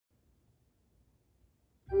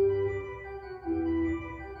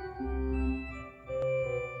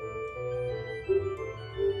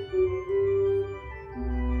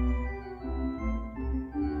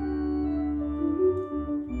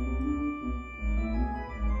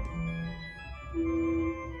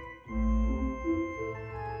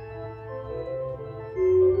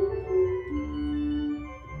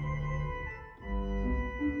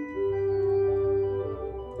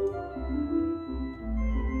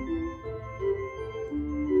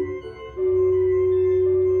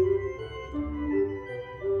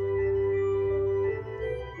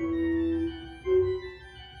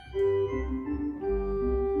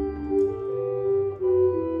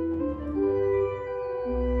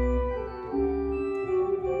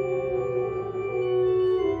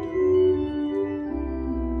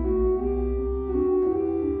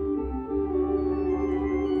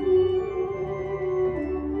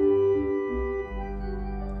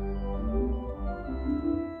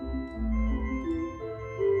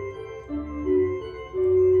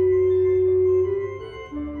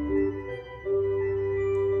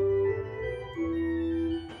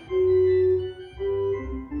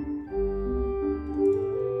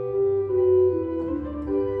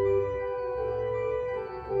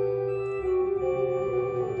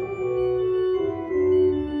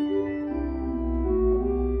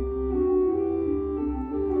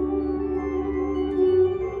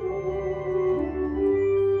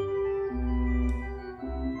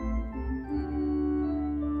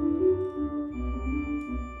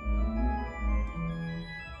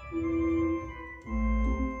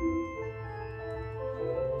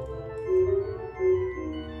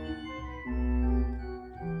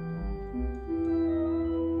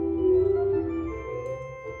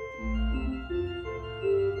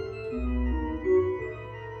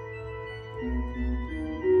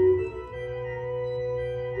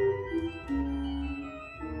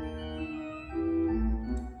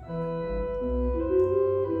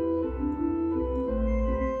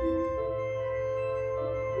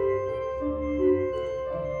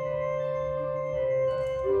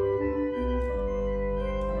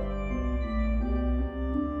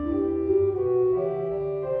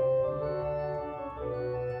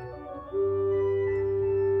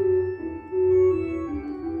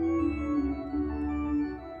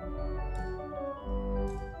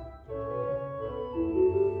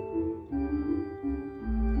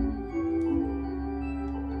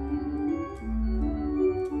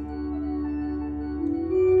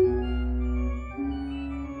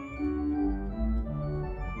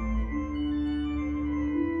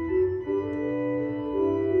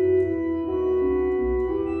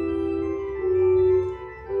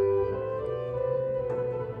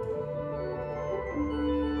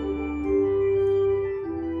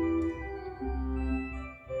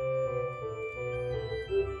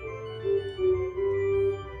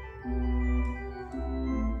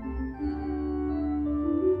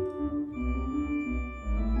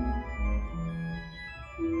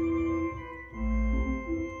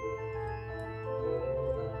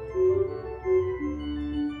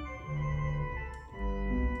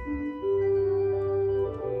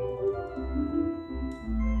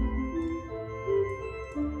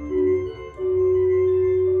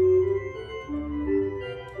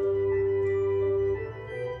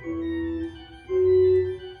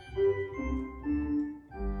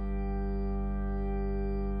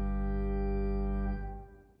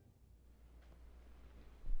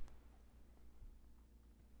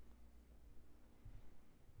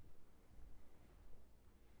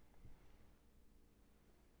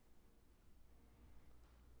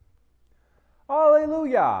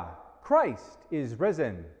Alleluia! Christ is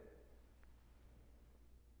risen.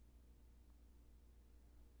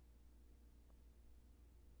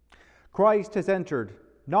 Christ has entered,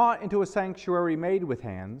 not into a sanctuary made with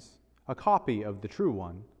hands, a copy of the true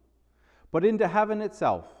one, but into heaven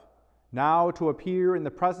itself, now to appear in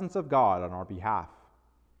the presence of God on our behalf.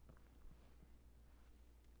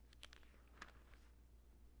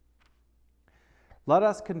 Let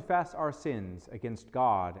us confess our sins against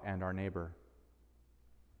God and our neighbor.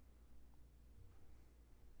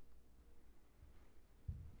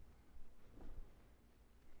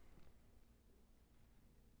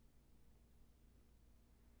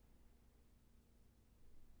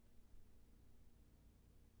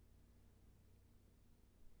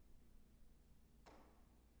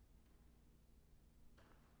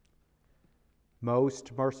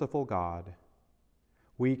 Most merciful God,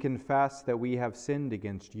 we confess that we have sinned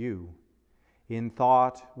against you in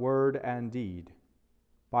thought, word, and deed,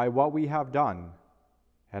 by what we have done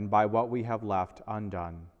and by what we have left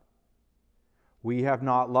undone. We have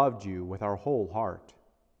not loved you with our whole heart.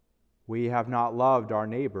 We have not loved our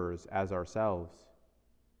neighbors as ourselves.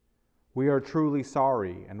 We are truly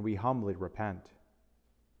sorry and we humbly repent.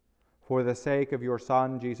 For the sake of your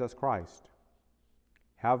Son, Jesus Christ,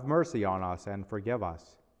 have mercy on us and forgive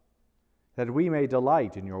us, that we may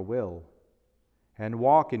delight in your will and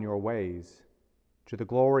walk in your ways, to the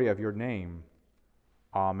glory of your name.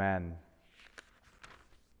 Amen.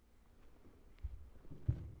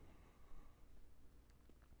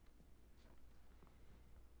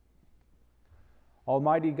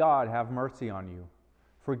 Almighty God, have mercy on you,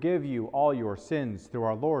 forgive you all your sins through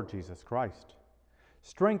our Lord Jesus Christ,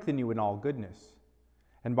 strengthen you in all goodness,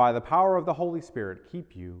 and by the power of the Holy Spirit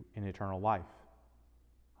keep you in eternal life.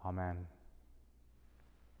 Amen.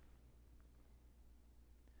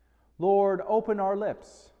 Lord, open our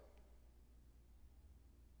lips.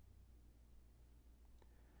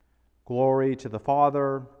 Glory to the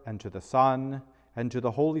Father, and to the Son, and to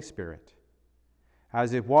the Holy Spirit,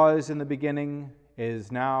 as it was in the beginning,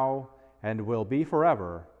 is now, and will be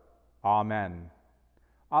forever. Amen.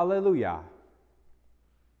 Alleluia.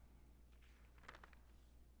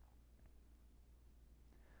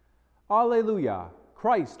 Alleluia!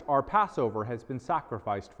 Christ, our Passover, has been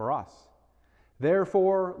sacrificed for us.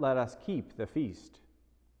 Therefore, let us keep the feast.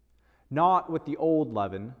 Not with the old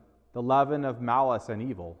leaven, the leaven of malice and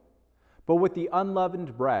evil, but with the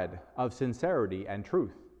unleavened bread of sincerity and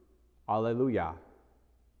truth. Alleluia!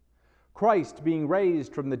 Christ, being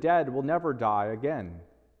raised from the dead, will never die again.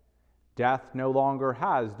 Death no longer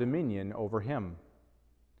has dominion over him.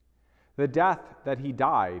 The death that he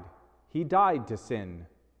died to sin,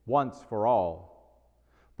 once for all.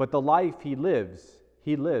 But the life he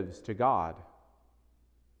lives to God.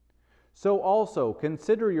 So also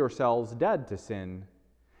consider yourselves dead to sin,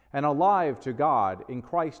 and alive to God in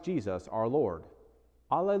Christ Jesus our Lord.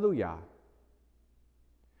 Alleluia.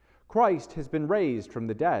 Christ has been raised from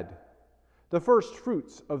the dead, the first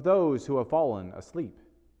fruits of those who have fallen asleep.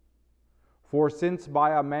 For since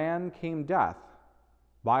by a man came death,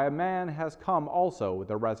 by a man has come also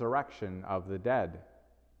the resurrection of the dead.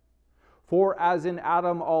 For as in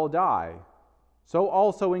Adam all die, so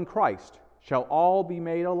also in Christ shall all be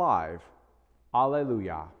made alive.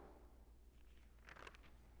 Alleluia.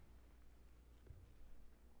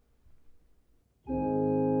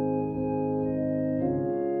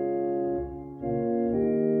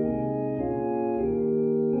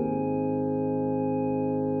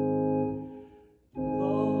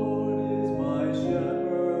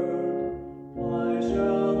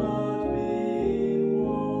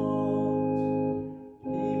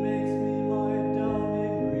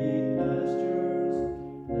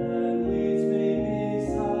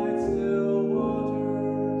 Beside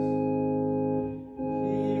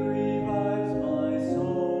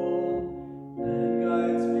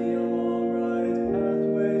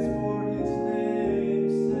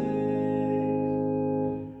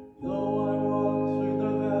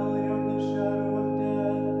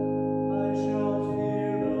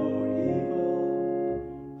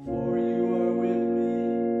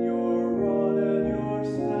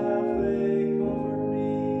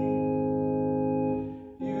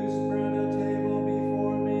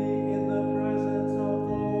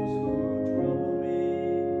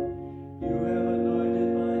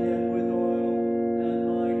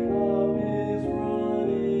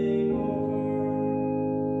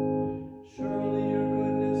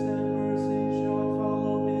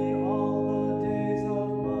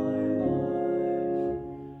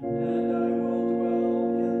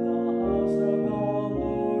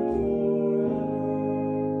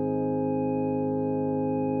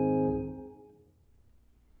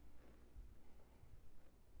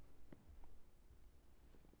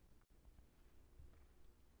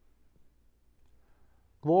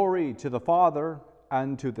Glory to the Father,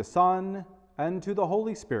 and to the Son, and to the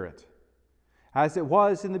Holy Spirit, as it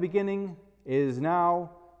was in the beginning, is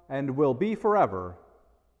now, and will be forever.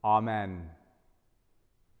 Amen.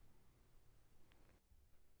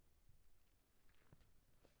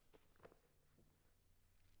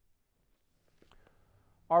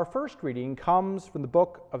 Our first reading comes from the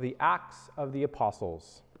book of the Acts of the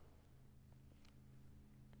Apostles.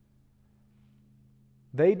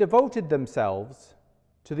 They devoted themselves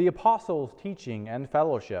to the apostles' teaching and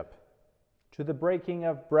fellowship, to the breaking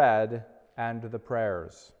of bread and the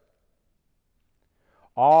prayers.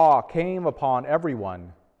 Awe came upon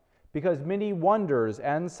everyone, because many wonders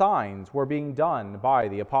and signs were being done by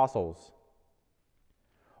the apostles.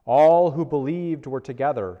 All who believed were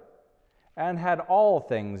together and had all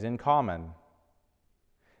things in common.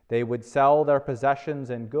 They would sell their possessions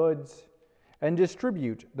and goods and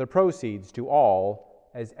distribute the proceeds to all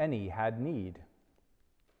as any had need.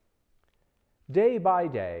 Day by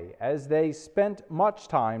day, as they spent much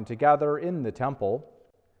time together in the temple,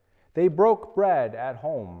 they broke bread at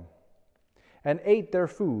home and ate their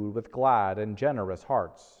food with glad and generous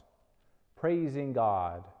hearts, praising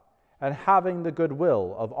God and having the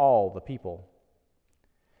goodwill of all the people.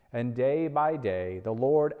 And day by day the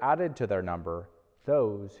Lord added to their number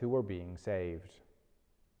those who were being saved.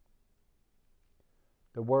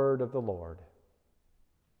 The word of the Lord.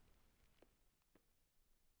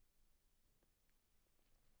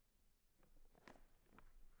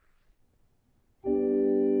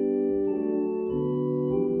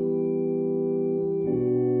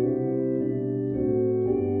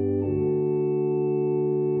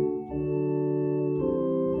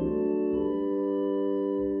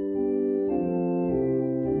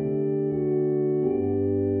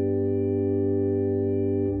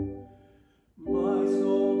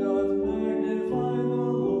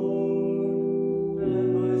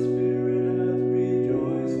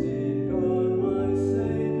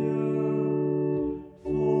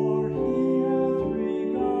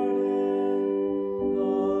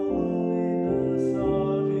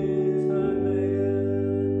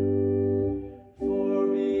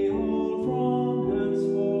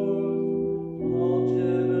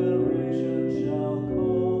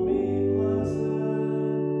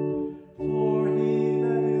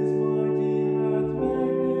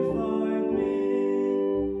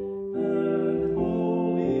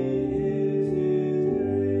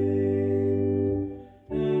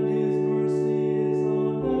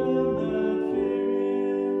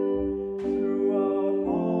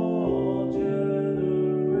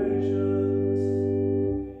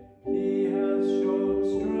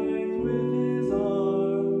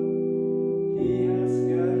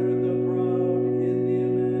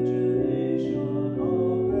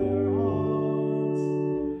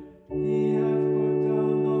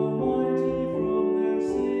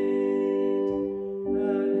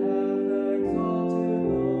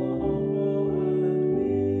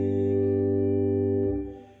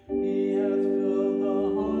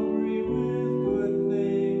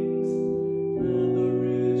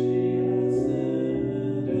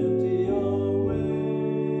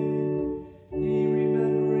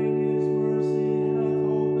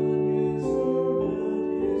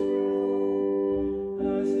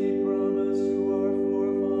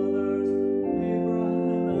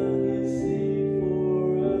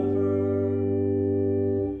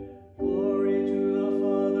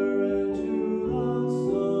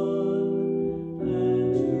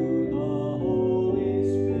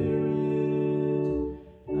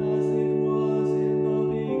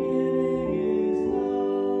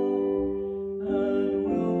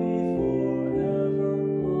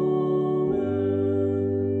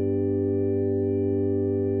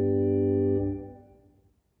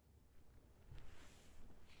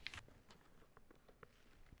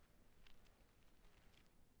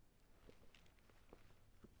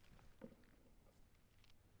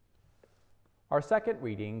 Our second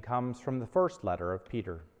reading comes from the first letter of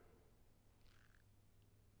Peter.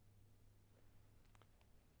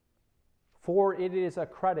 For it is a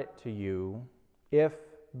credit to you if,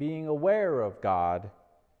 being aware of God,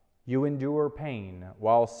 you endure pain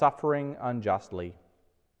while suffering unjustly.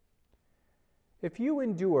 If you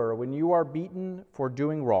endure when you are beaten for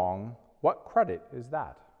doing wrong, what credit is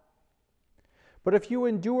that? But if you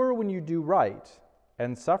endure when you do right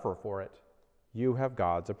and suffer for it, you have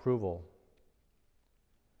God's approval.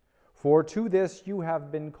 For to this you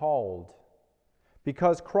have been called,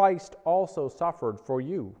 because Christ also suffered for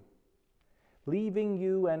you, leaving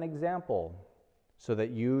you an example, so that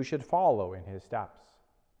you should follow in his steps.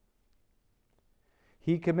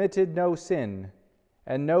 He committed no sin,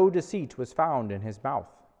 and no deceit was found in his mouth.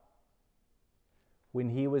 When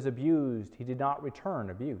he was abused, he did not return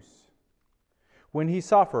abuse. When he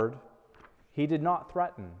suffered, he did not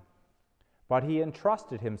threaten, but he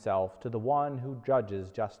entrusted himself to the one who judges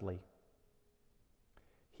justly.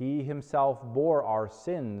 He himself bore our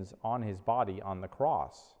sins on his body on the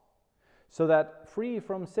cross, so that, free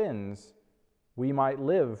from sins, we might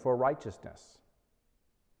live for righteousness.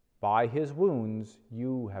 By his wounds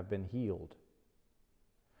you have been healed.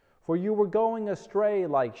 For you were going astray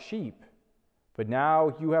like sheep, but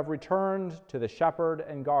now you have returned to the shepherd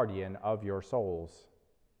and guardian of your souls.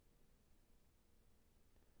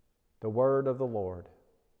 The word of the Lord.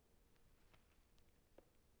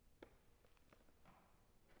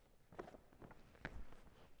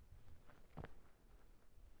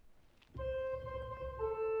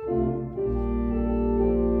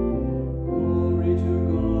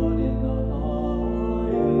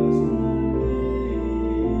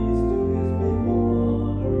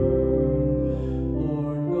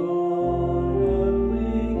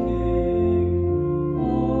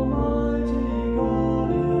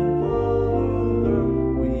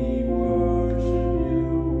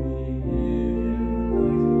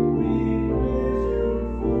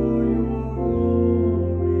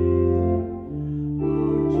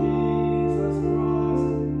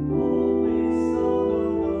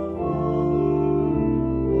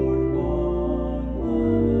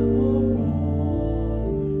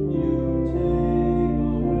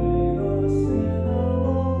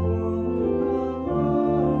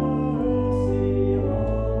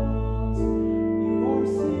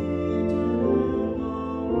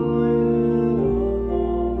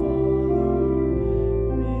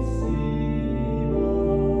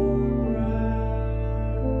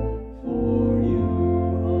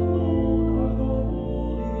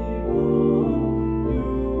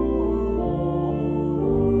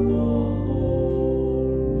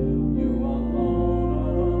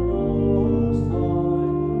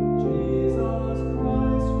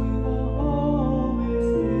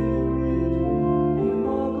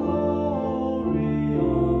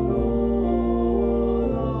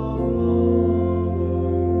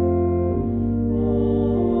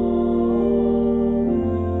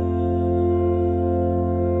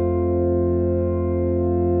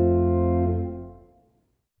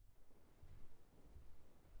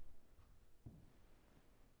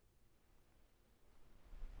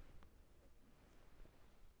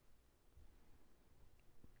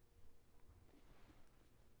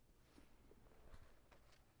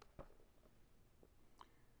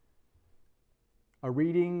 A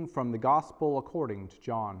reading from the Gospel according to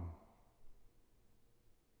John.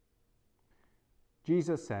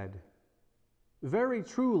 Jesus said, "Very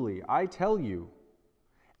truly, I tell you,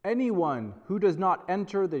 anyone who does not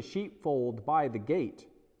enter the sheepfold by the gate,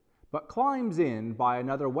 but climbs in by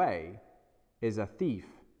another way, is a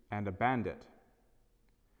thief and a bandit.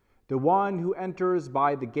 The one who enters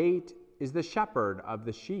by the gate is the shepherd of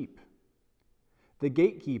the sheep. The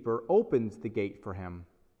gatekeeper opens the gate for him,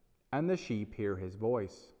 and the sheep hear his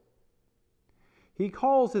voice. He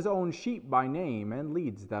calls his own sheep by name and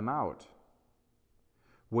leads them out.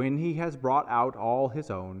 When he has brought out all his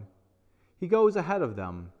own, he goes ahead of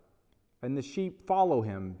them, and the sheep follow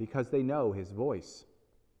him because they know his voice.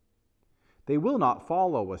 They will not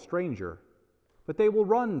follow a stranger, but they will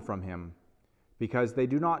run from him, because they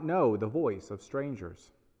do not know the voice of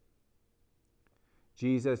strangers."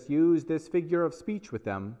 Jesus used this figure of speech with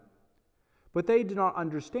them, but they did not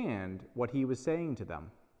understand what he was saying to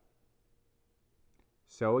them.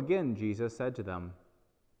 So again Jesus said to them,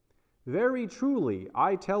 "Very truly,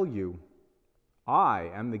 I tell you, I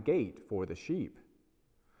am the gate for the sheep.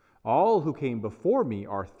 All who came before me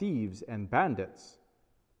are thieves and bandits,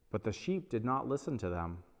 but the sheep did not listen to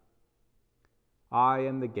them. I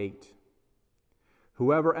am the gate.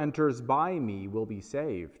 Whoever enters by me will be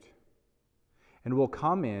saved, and will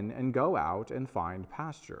come in and go out and find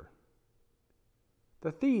pasture.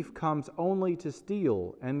 The thief comes only to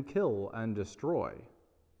steal and kill and destroy.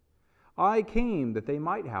 I came that they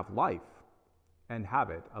might have life and have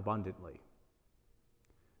it abundantly."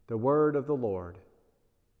 The word of the Lord.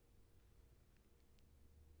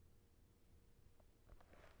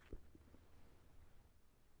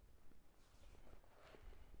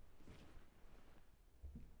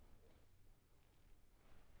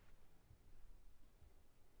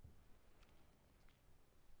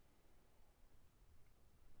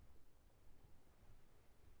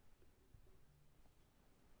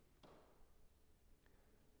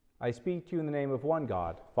 I speak to you in the name of one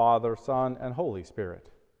God, Father, Son, and Holy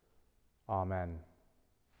Spirit. Amen.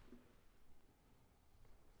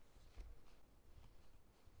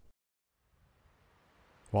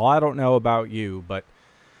 Well, I don't know about you, but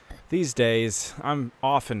these days I'm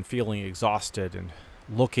often feeling exhausted and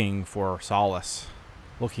looking for solace,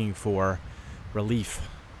 looking for relief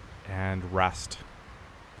and rest.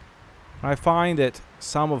 I find that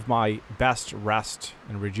some of my best rest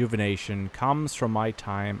and rejuvenation comes from my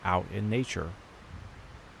time out in nature.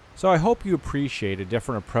 So I hope you appreciate a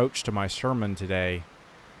different approach to my sermon today.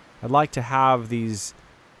 I'd like to have these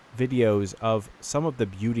videos of some of the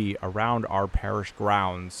beauty around our parish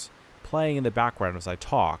grounds playing in the background as I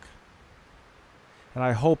talk. And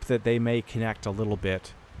I hope that they may connect a little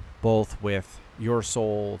bit both with your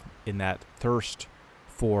soul in that thirst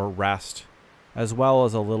for rest, as well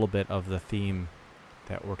as a little bit of the theme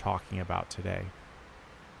that we're talking about today.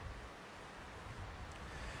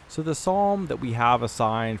 So the psalm that we have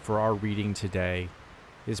assigned for our reading today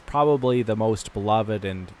is probably the most beloved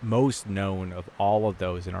and most known of all of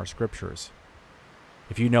those in our scriptures.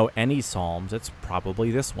 If you know any psalms, it's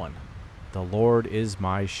probably this one. The Lord is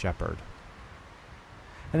my shepherd.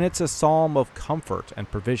 And it's a psalm of comfort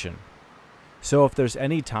and provision. So if there's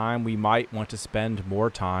any time we might want to spend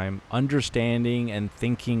more time understanding and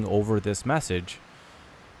thinking over this message,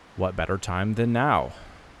 what better time than now?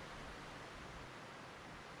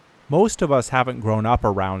 Most of us haven't grown up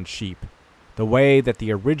around sheep the way that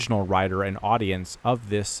the original writer and audience of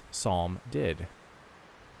this psalm did.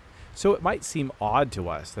 So it might seem odd to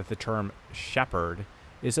us that the term shepherd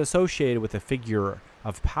is associated with a figure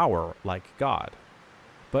of power like God.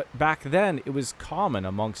 But back then it was common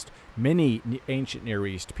amongst many ancient Near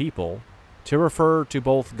East people to refer to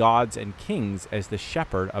both gods and kings as the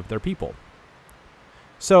shepherd of their people.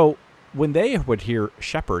 So when they would hear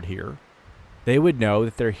shepherd here, they would know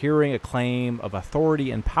that they're hearing a claim of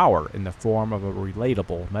authority and power in the form of a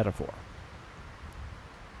relatable metaphor.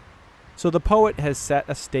 So the poet has set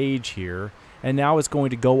a stage here, and now is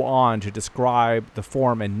going to go on to describe the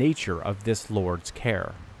form and nature of this Lord's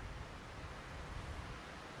care.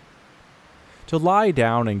 To lie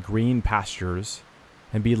down in green pastures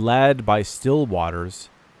and be led by still waters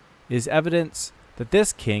is evidence that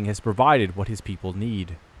this king has provided what his people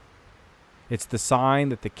need. It's the sign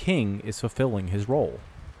that the king is fulfilling his role.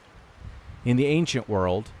 In the ancient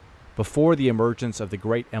world, before the emergence of the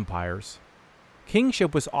great empires,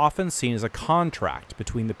 kingship was often seen as a contract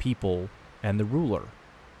between the people and the ruler.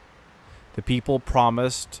 The people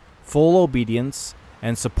promised full obedience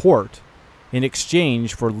and support in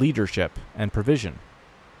exchange for leadership and provision.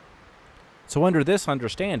 So under this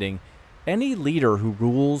understanding, any leader who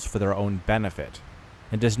rules for their own benefit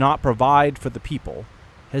and does not provide for the people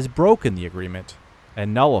has broken the agreement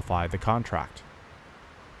and nullified the contract.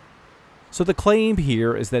 So the claim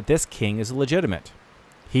here is that this king is legitimate.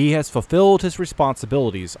 He has fulfilled his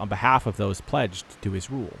responsibilities on behalf of those pledged to his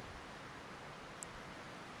rule.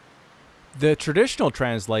 The traditional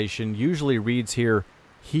translation usually reads here,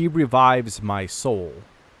 "He revives my soul."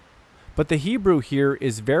 But the Hebrew here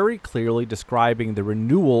is very clearly describing the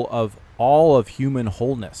renewal of all of human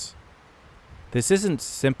wholeness. This isn't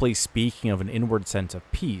simply speaking of an inward sense of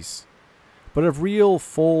peace, but of real,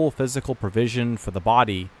 full physical provision for the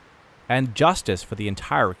body and justice for the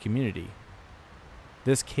entire community.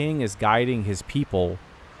 This king is guiding his people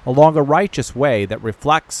along a righteous way that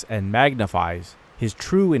reflects and magnifies his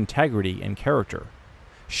true integrity and character,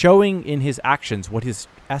 showing in his actions what his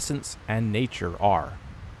essence and nature are.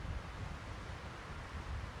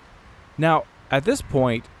 Now, at this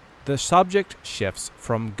point, the subject shifts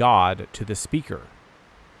from God to the speaker.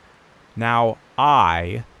 Now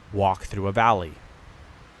I walk through a valley.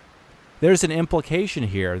 There's an implication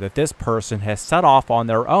here that this person has set off on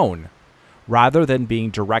their own, rather than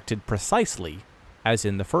being directed precisely, as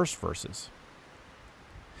in the first verses.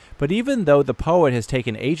 But even though the poet has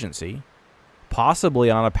taken agency,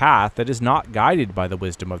 possibly on a path that is not guided by the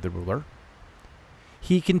wisdom of the ruler,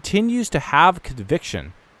 he continues to have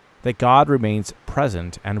conviction that God remains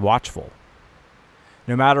present and watchful.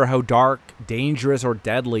 No matter how dark, dangerous, or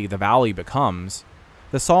deadly the valley becomes,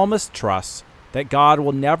 the psalmist trusts that God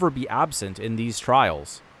will never be absent in these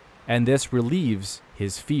trials, and this relieves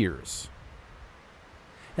his fears.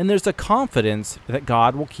 And there's a confidence that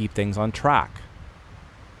God will keep things on track.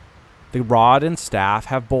 The rod and staff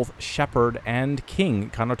have both shepherd and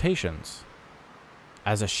king connotations.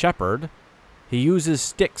 As a shepherd, he uses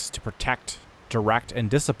sticks to protect, direct, and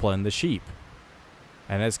discipline the sheep.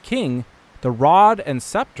 And as king, the rod and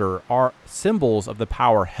scepter are symbols of the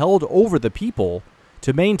power held over the people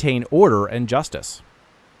to maintain order and justice.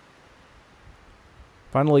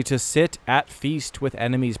 Finally, to sit at feast with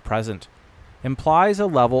enemies present implies a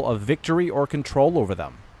level of victory or control over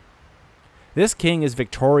them. This king is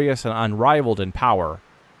victorious and unrivaled in power,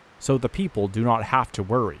 so the people do not have to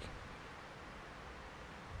worry.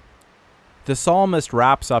 The psalmist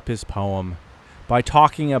wraps up his poem by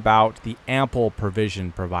talking about the ample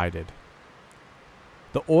provision provided.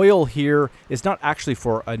 The oil here is not actually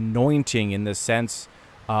for anointing in the sense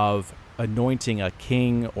of anointing a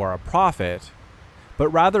king or a prophet, but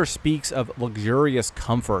rather speaks of luxurious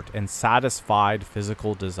comfort and satisfied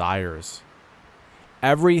physical desires.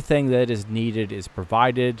 Everything that is needed is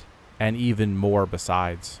provided, and even more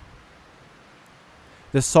besides.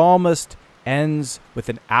 The psalmist ends with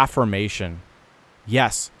an affirmation.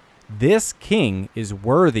 Yes, this king is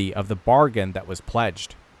worthy of the bargain that was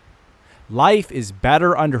pledged. Life is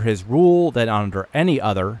better under his rule than under any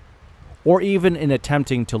other, or even in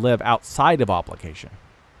attempting to live outside of obligation.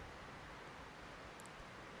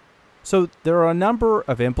 So there are a number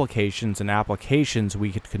of implications and applications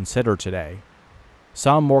we could consider today,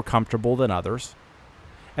 some more comfortable than others,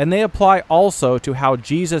 and they apply also to how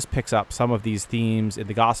Jesus picks up some of these themes in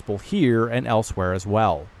the gospel here and elsewhere as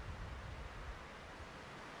well.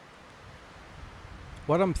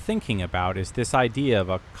 What I'm thinking about is this idea of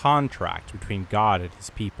a contract between God and his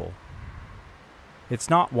people. It's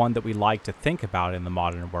not one that we like to think about in the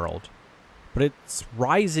modern world, but it's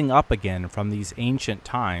rising up again from these ancient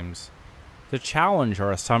times to challenge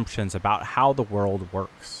our assumptions about how the world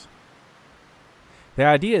works. The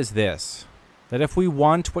idea is this, that if we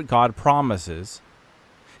want what God promises,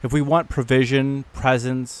 if we want provision,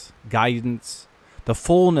 presence, guidance, the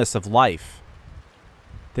fullness of life,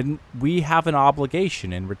 then we have an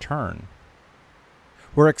obligation in return.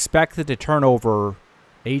 We're expected to turn over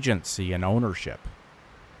agency and ownership.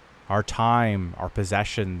 Our time, our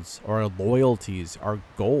possessions, our loyalties, our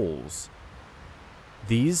goals.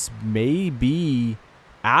 These may be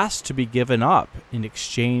asked to be given up in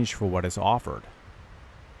exchange for what is offered.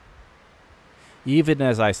 Even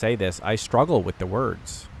as I say this, I struggle with the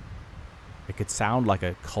words. It could sound like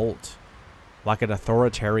a cult, like an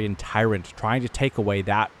authoritarian tyrant trying to take away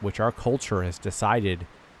that which our culture has decided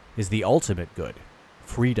is the ultimate good,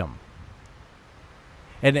 freedom.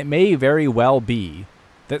 And it may very well be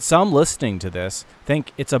that some listening to this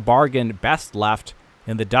think it's a bargain best left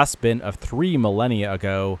in the dustbin of 3 millennia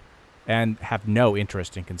ago and have no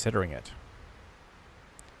interest in considering it.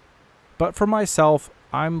 But for myself,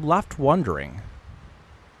 I'm left wondering,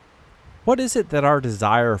 what is it that our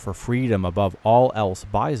desire for freedom above all else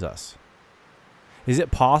buys us? Is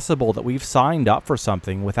it possible that we've signed up for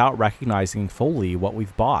something without recognizing fully what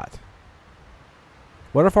we've bought?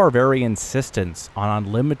 What if our very insistence on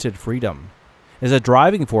unlimited freedom is a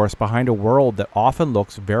driving force behind a world that often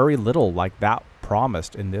looks very little like that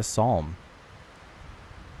promised in this psalm?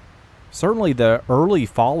 Certainly the early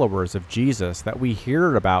followers of Jesus that we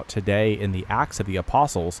hear about today in the Acts of the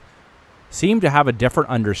Apostles seem to have a different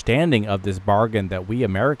understanding of this bargain that we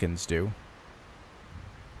Americans do.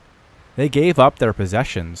 They gave up their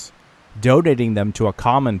possessions, donating them to a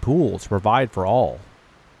common pool to provide for all.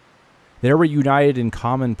 They were united in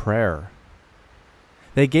common prayer.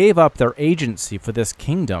 They gave up their agency for this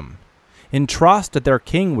kingdom, in trust that their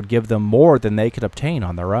king would give them more than they could obtain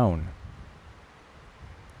on their own.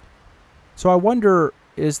 So I wonder,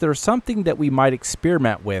 is there something that we might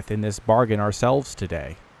experiment with in this bargain ourselves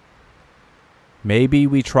today? Maybe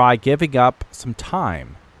we try giving up some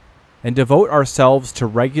time and devote ourselves to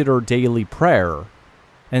regular daily prayer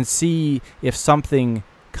and see if something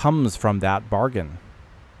comes from that bargain.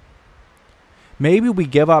 Maybe we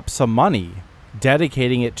give up some money,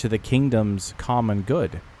 dedicating it to the kingdom's common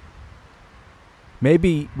good.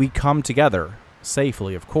 Maybe we come together,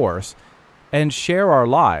 safely of course, and share our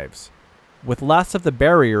lives with less of the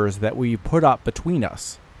barriers that we put up between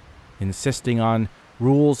us, insisting on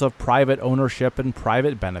rules of private ownership and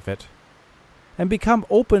private benefit, and become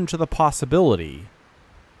open to the possibility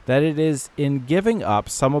that it is in giving up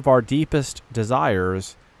some of our deepest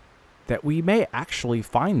desires that we may actually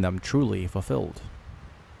find them truly fulfilled.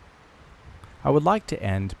 I would like to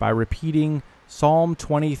end by repeating Psalm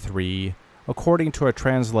 23 according to a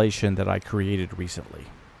translation that I created recently.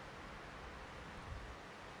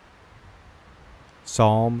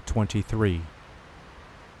 Psalm 23.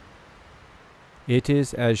 It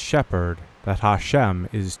is as shepherd that Hashem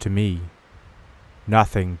is to me.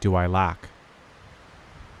 Nothing do I lack.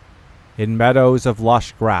 In meadows of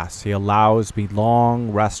lush grass he allows me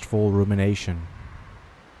long, restful rumination.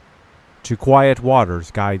 To quiet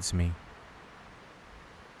waters guides me.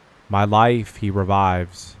 My life he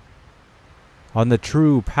revives. On the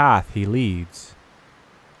true path he leads,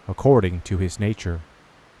 according to his nature.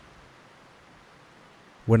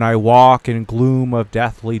 When I walk in gloom of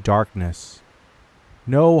deathly darkness,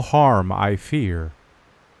 no harm I fear,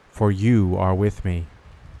 for you are with me.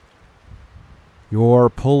 Your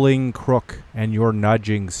pulling crook and your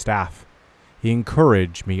nudging staff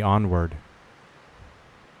encourage me onward.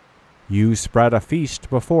 You spread a feast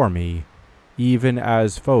before me, even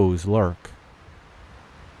as foes lurk.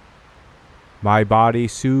 My body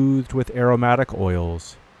soothed with aromatic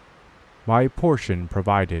oils, my portion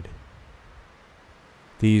provided.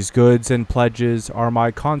 These goods and pledges are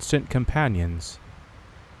my constant companions,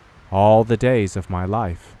 all the days of my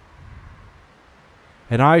life.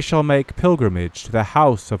 And I shall make pilgrimage to the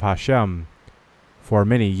house of Hashem for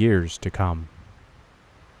many years to come.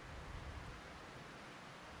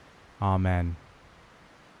 Amen.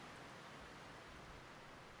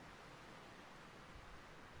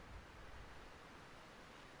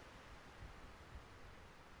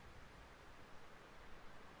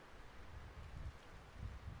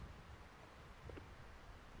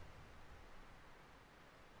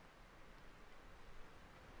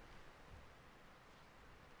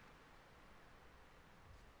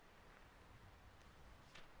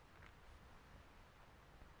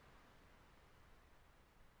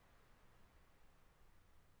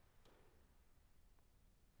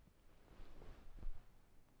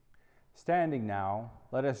 Standing now,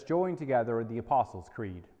 let us join together in the Apostles'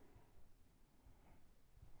 Creed.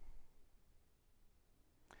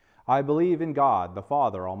 I believe in God, the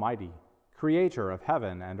Father Almighty, creator of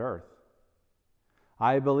heaven and earth.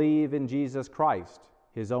 I believe in Jesus Christ,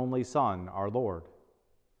 his only Son, our Lord.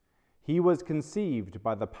 He was conceived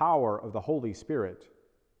by the power of the Holy Spirit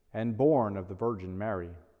and born of the Virgin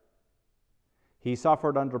Mary. He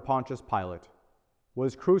suffered under Pontius Pilate,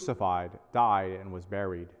 was crucified, died, and was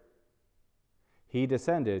buried. He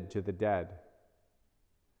descended to the dead.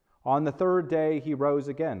 On the third day he rose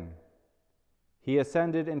again. He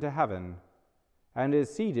ascended into heaven and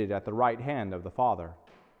is seated at the right hand of the Father.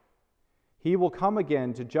 He will come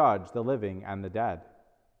again to judge the living and the dead.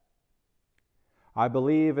 I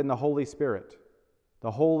believe in the Holy Spirit,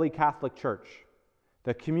 the Holy Catholic Church,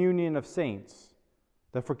 the communion of saints,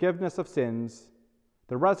 the forgiveness of sins,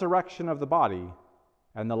 the resurrection of the body,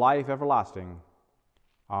 and the life everlasting.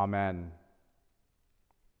 Amen.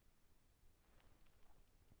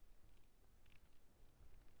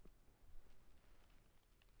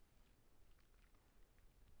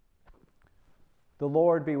 The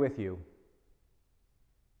Lord be with you.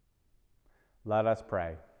 Let us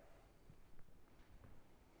pray.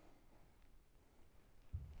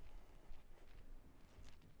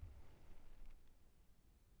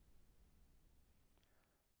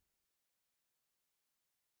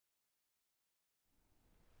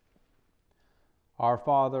 Our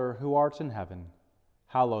Father, who art in heaven,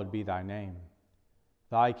 hallowed be thy name.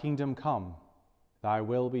 Thy kingdom come, thy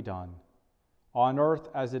will be done, on earth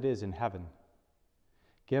as it is in heaven.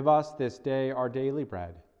 Give us this day our daily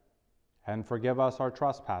bread, and forgive us our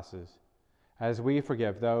trespasses, as we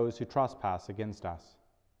forgive those who trespass against us.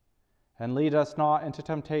 And lead us not into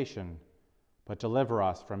temptation, but deliver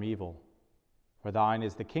us from evil. For thine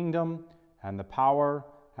is the kingdom, and the power,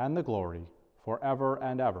 and the glory, forever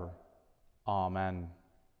and ever. Amen.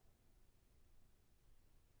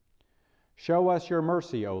 Show us your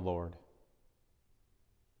mercy, O Lord.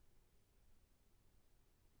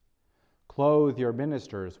 Clothe your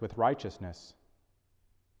ministers with righteousness.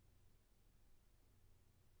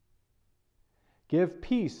 Give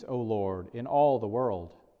peace, O Lord, in all the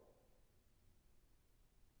world.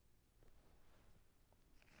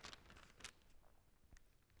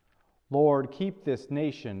 Lord, keep this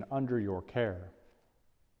nation under your care.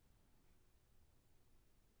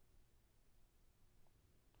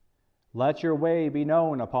 Let your way be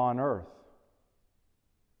known upon earth.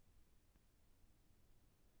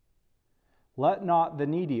 Let not the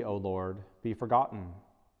needy, O Lord, be forgotten.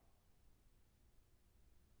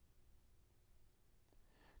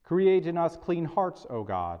 Create in us clean hearts, O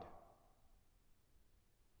God.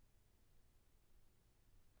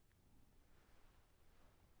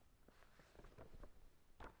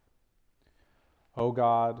 O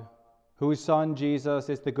God, whose Son Jesus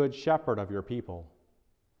is the good shepherd of your people,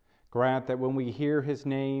 grant that when we hear his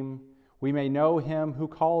name, we may know him who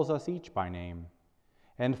calls us each by name,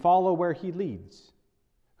 and follow where he leads,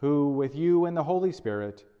 who, with you and the Holy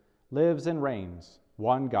Spirit, lives and reigns,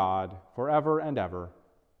 one God, forever and ever.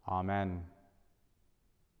 Amen.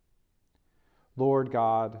 Lord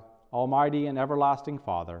God, Almighty and everlasting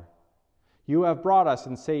Father, you have brought us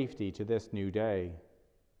in safety to this new day.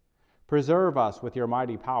 Preserve us with your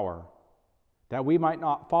mighty power, that we might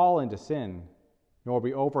not fall into sin, nor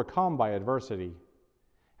be overcome by adversity,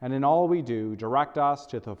 and in all we do, direct us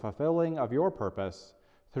to the fulfilling of your purpose,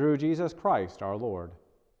 through Jesus Christ our Lord.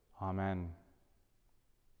 Amen.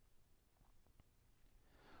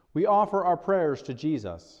 We offer our prayers to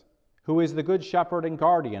Jesus, who is the Good Shepherd and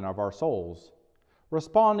guardian of our souls,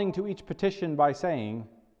 responding to each petition by saying,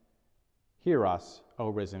 "Hear us, O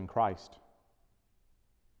risen Christ."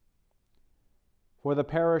 For the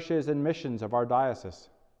parishes and missions of our diocese,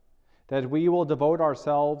 that we will devote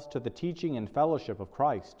ourselves to the teaching and fellowship of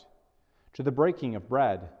Christ, to the breaking of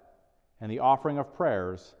bread, and the offering of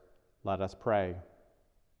prayers, let us pray.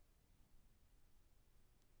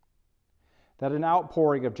 That an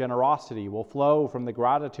outpouring of generosity will flow from the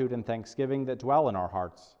gratitude and thanksgiving that dwell in our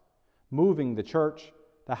hearts, moving the Church,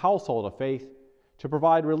 the household of faith, to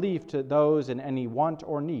provide relief to those in any want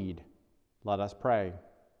or need, let us pray.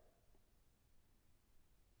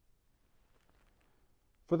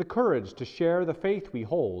 For the courage to share the faith we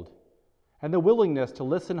hold, and the willingness to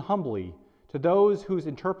listen humbly to those whose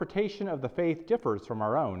interpretation of the faith differs from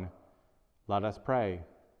our own, let us pray.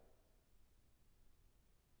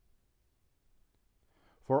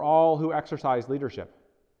 For all who exercise leadership,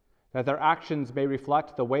 that their actions may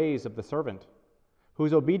reflect the ways of the servant,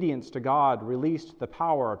 whose obedience to God released the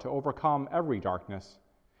power to overcome every darkness,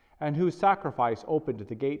 and whose sacrifice opened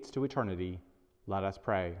the gates to eternity, let us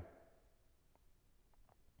pray.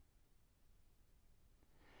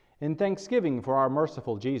 In thanksgiving for our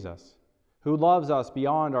merciful Jesus, who loves us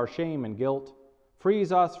beyond our shame and guilt,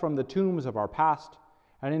 frees us from the tombs of our past,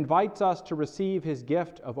 and invites us to receive his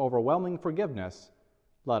gift of overwhelming forgiveness,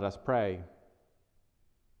 let us pray.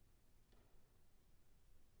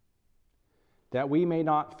 That we may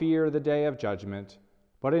not fear the day of judgment,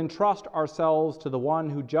 but entrust ourselves to the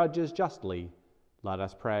one who judges justly, let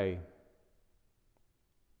us pray.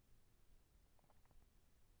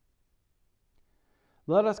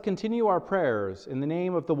 Let us continue our prayers in the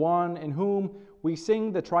name of the one in whom we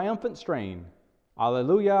sing the triumphant strain,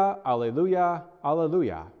 Alleluia, Alleluia,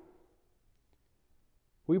 Alleluia.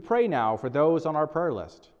 We pray now for those on our prayer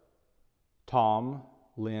list: Tom,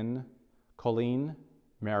 Lynn, Colleen,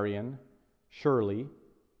 Marion, Shirley,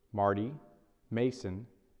 Marty, Mason,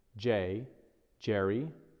 Jay, Jerry,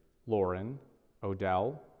 Lauren,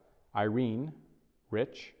 Odell, Irene,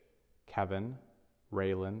 Rich, Kevin,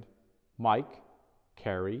 Rayland, Mike,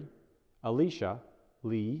 Carrie, Alicia,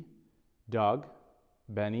 Lee, Doug,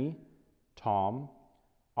 Benny, Tom,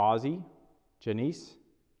 Ozzy, Janice,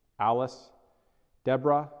 Alice,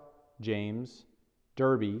 Deborah, James,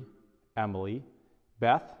 Derby, Emily,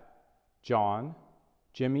 Beth, John,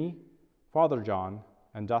 Jimmy, Father John,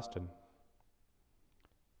 and Dustin.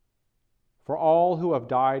 For all who have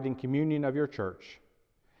died in communion of your church,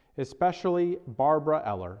 especially Barbara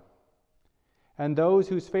Eller, and those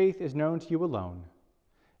whose faith is known to you alone,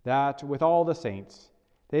 that with all the saints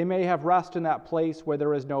they may have rest in that place where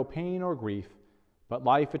there is no pain or grief, but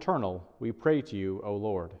life eternal, we pray to you, O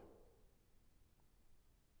Lord.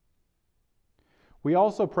 We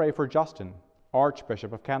also pray for Justin,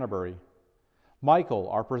 Archbishop of Canterbury, Michael,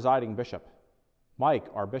 our presiding bishop, Mike,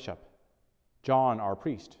 our bishop, John, our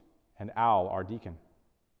priest, and Al, our deacon.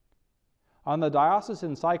 On the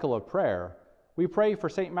diocesan cycle of prayer, we pray for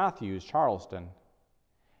St. Matthew's, Charleston.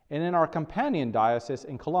 And in our companion diocese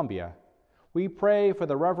in Colombia, we pray for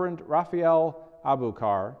the Reverend Rafael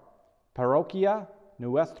Abucar, Parroquia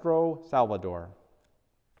Nuestro Salvador.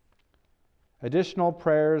 Additional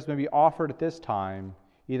prayers may be offered at this time,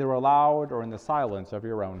 either aloud or in the silence of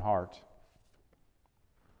your own heart.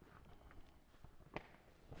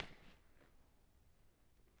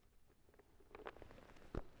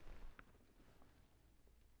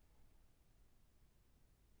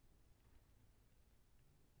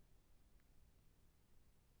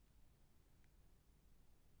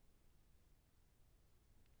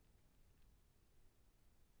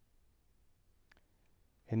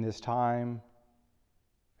 In this time,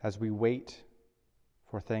 as we wait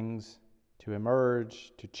for things to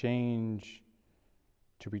emerge, to change,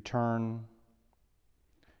 to return,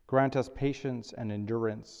 grant us patience and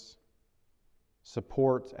endurance,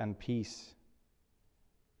 support and peace,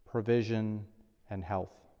 provision and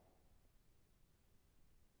health.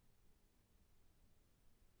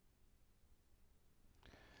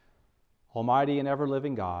 Almighty and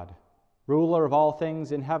ever-living God, ruler of all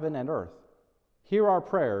things in heaven and earth, hear our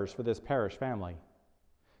prayers for this parish family.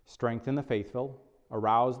 Strengthen the faithful,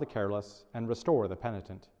 arouse the careless, and restore the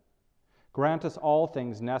penitent. Grant us all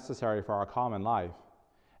things necessary for our common life,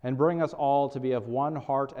 and bring us all to be of one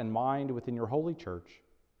heart and mind within your holy church.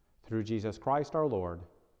 Through Jesus Christ our Lord.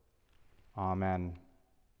 Amen.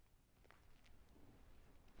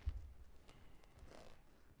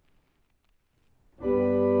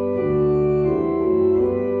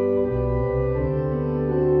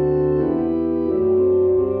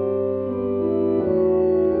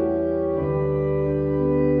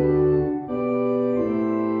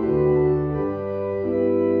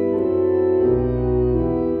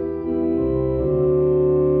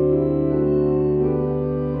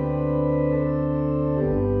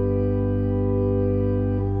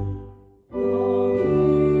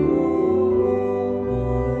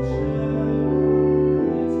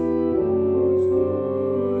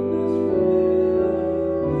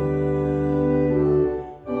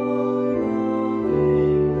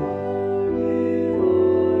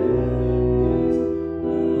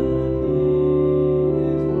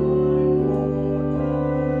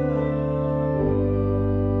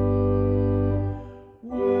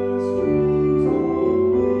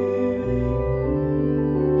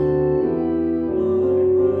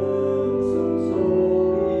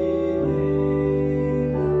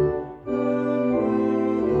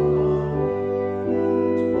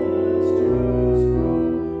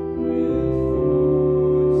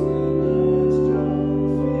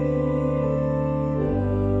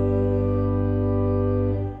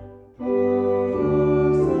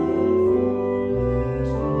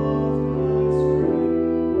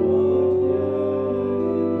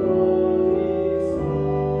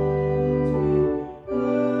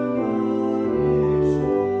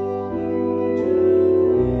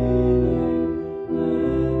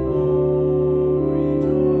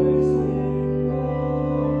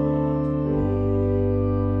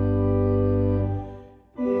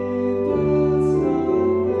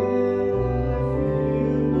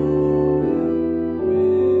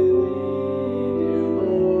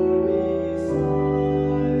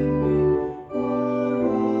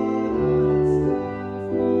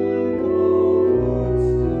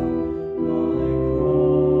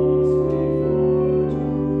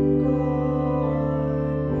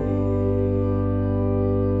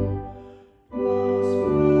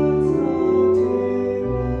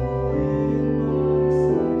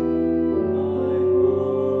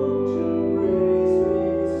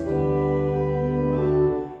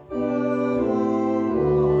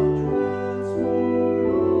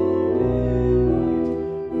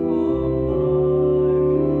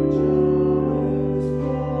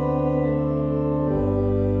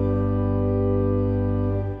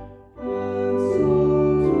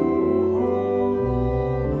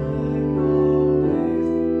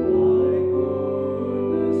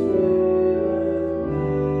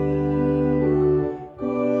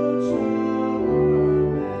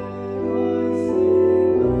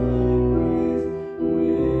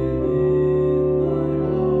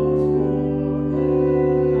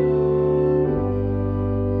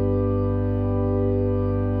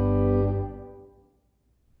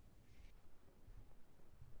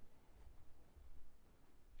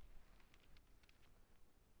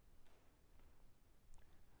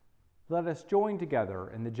 Let us join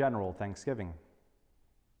together in the general thanksgiving.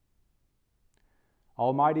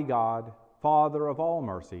 Almighty God, Father of all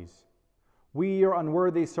mercies, we, your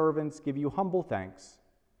unworthy servants, give you humble thanks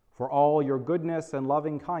for all your goodness and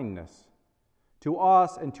loving kindness to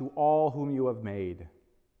us and to all whom you have made.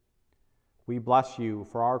 We bless you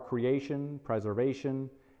for our creation, preservation,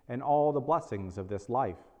 and all the blessings of this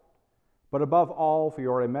life, but above all for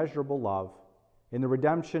your immeasurable love in the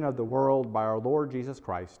redemption of the world by our Lord Jesus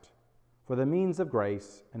Christ, for the means of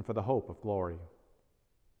grace and for the hope of glory.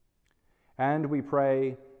 And we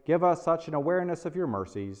pray, give us such an awareness of your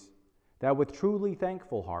mercies that with truly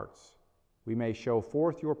thankful hearts we may show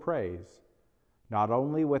forth your praise, not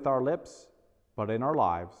only with our lips, but in our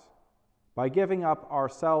lives, by giving up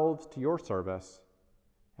ourselves to your service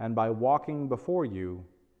and by walking before you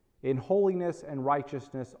in holiness and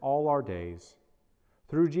righteousness all our days,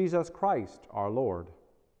 through Jesus Christ our Lord,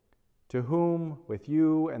 to whom, with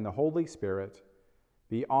you and the Holy Spirit,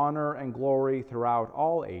 be honor and glory throughout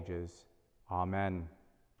all ages. Amen.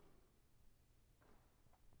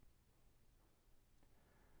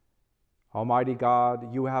 Almighty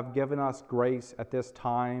God, you have given us grace at this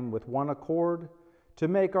time with one accord to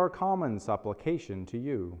make our common supplication to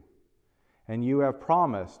you. And you have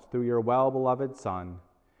promised through your well-beloved Son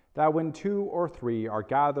that when 2 or 3 are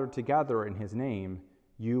gathered together in his name,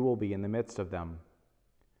 you will be in the midst of them.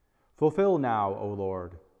 Fulfill now, O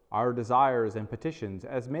Lord, our desires and petitions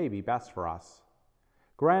as may be best for us,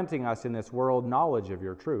 granting us in this world knowledge of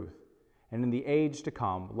your truth, and in the age to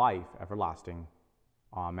come life everlasting.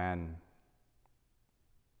 Amen.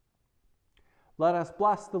 Let us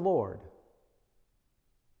bless the Lord.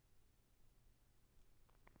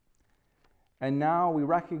 And now we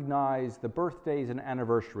recognize the birthdays and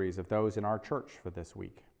anniversaries of those in our church for this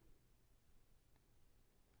week.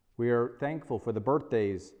 We are thankful for the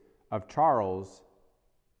birthdays of Charles,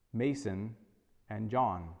 Mason, and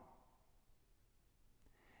John,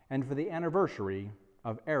 and for the anniversary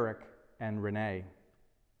of Eric and Renee.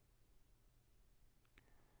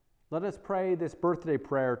 Let us pray this birthday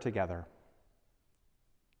prayer together.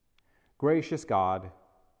 Gracious God,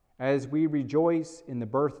 as we rejoice in the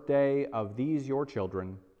birthday of these your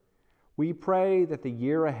children, we pray that the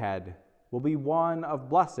year ahead will be one of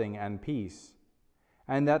blessing and peace,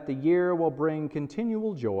 and that the year will bring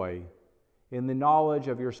continual joy in the knowledge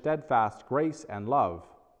of your steadfast grace and love.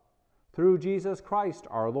 Through Jesus Christ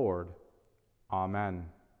our Lord. Amen.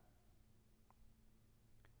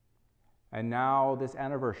 And now this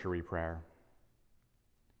anniversary prayer.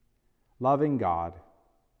 Loving God,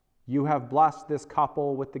 you have blessed this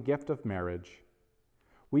couple with the gift of marriage.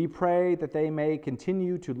 We pray that they may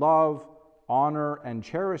continue to love, honor, and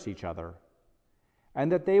cherish each other, and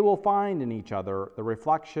that they will find in each other the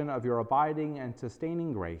reflection of your abiding and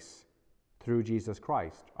sustaining grace, through Jesus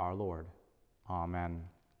Christ our Lord. Amen.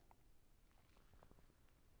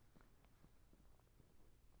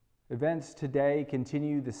 Events today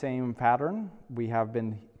continue the same pattern we have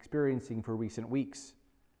been experiencing for recent weeks.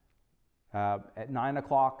 At 9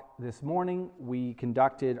 o'clock this morning, we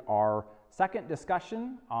conducted our second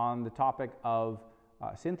discussion on the topic of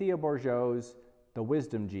Cynthia Bourgeau's The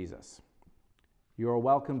Wisdom Jesus. You are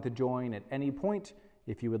welcome to join at any point.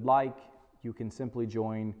 If you would like, you can simply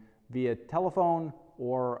join via telephone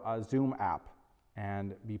or a Zoom app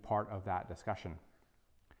and be part of that discussion.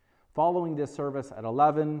 Following this service at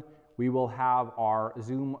 11, we will have our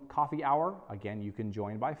Zoom coffee hour. Again, you can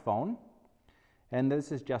join by phone. And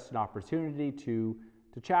this is just an opportunity to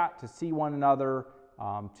chat, to see one another,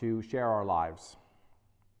 to share our lives.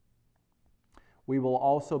 We will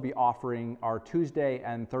also be offering our Tuesday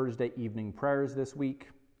and Thursday evening prayers this week.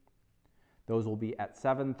 Those will be at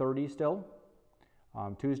 7:30 still.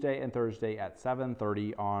 Tuesday and Thursday at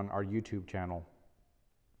 7:30 on our YouTube channel.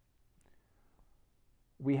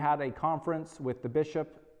 We had a conference with the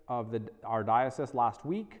bishop of our diocese last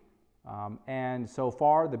week, and so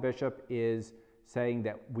far the bishop is saying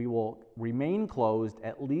that we will remain closed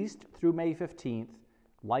at least through May 15th,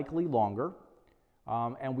 likely longer,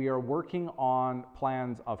 and we are working on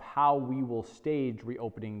plans of how we will stage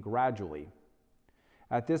reopening gradually.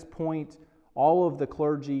 At this point, all of the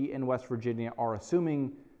clergy in West Virginia are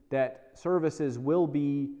assuming that services will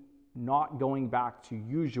be not going back to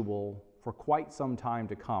usual for quite some time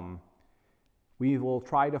to come. We will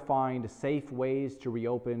try to find safe ways to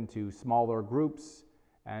reopen to smaller groups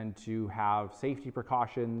and to have safety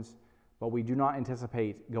precautions, but we do not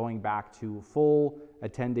anticipate going back to full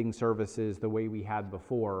attending services the way we had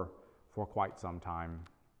before for quite some time.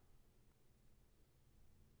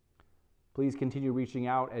 Please continue reaching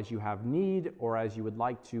out as you have need or as you would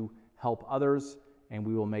like to help others, and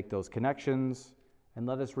we will make those connections. and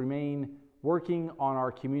let us remain working on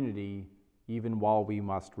our community even while we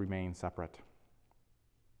must remain separate.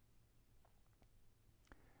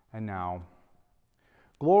 And now,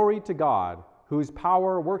 glory to God, whose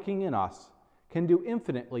power working in us can do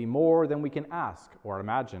infinitely more than we can ask or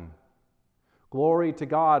imagine. Glory to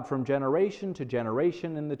God from generation to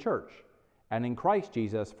generation in the Church, and in Christ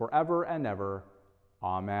Jesus forever and ever.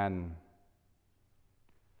 Amen.